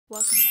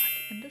Welcome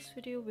back. In this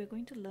video, we're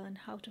going to learn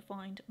how to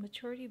find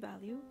maturity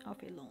value of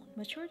a loan.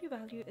 Maturity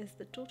value is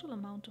the total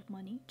amount of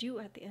money due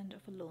at the end of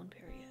a loan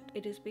period.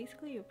 It is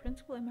basically your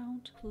principal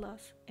amount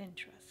plus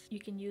interest. You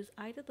can use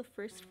either the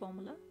first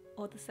formula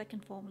or the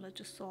second formula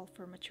to solve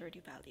for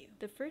maturity value.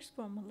 The first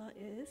formula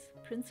is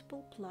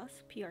principal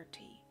plus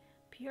PRT.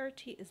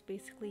 PRT is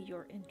basically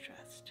your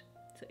interest.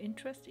 So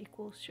interest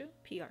equals to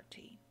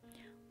PRT.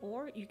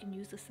 Or you can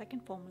use the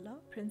second formula,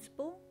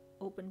 principal,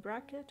 open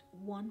bracket,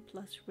 1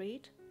 plus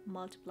rate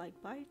multiplied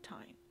by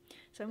time.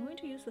 So I'm going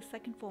to use the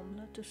second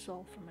formula to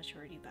solve for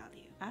maturity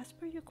value. As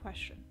per your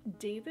question,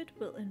 David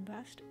will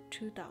invest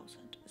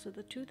 2,000. So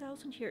the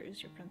 2,000 here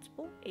is your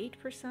principal,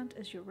 8%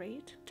 is your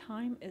rate,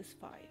 time is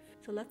 5.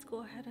 So let's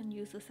go ahead and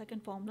use the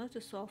second formula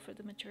to solve for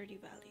the maturity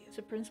value.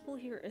 So principal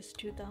here is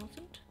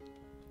 2,000,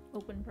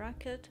 open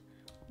bracket,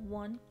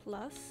 1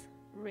 plus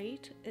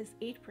rate is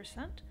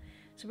 8%.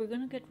 So we're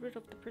going to get rid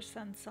of the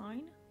percent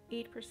sign.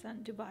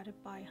 8% divided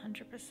by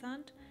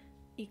 100%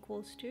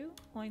 equals to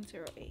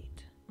 0.08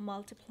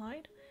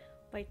 multiplied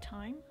by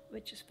time,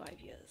 which is 5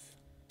 years.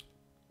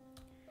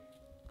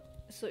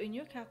 So in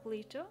your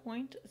calculator,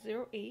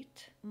 0.08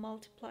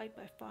 multiplied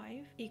by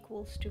 5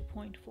 equals to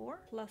 0.4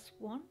 plus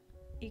 1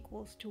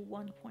 equals to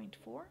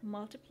 1.4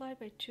 multiplied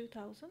by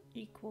 2,000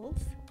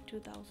 equals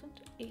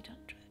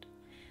 2,800.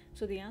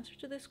 So the answer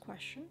to this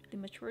question, the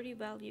maturity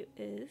value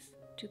is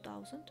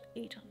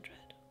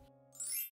 2,800.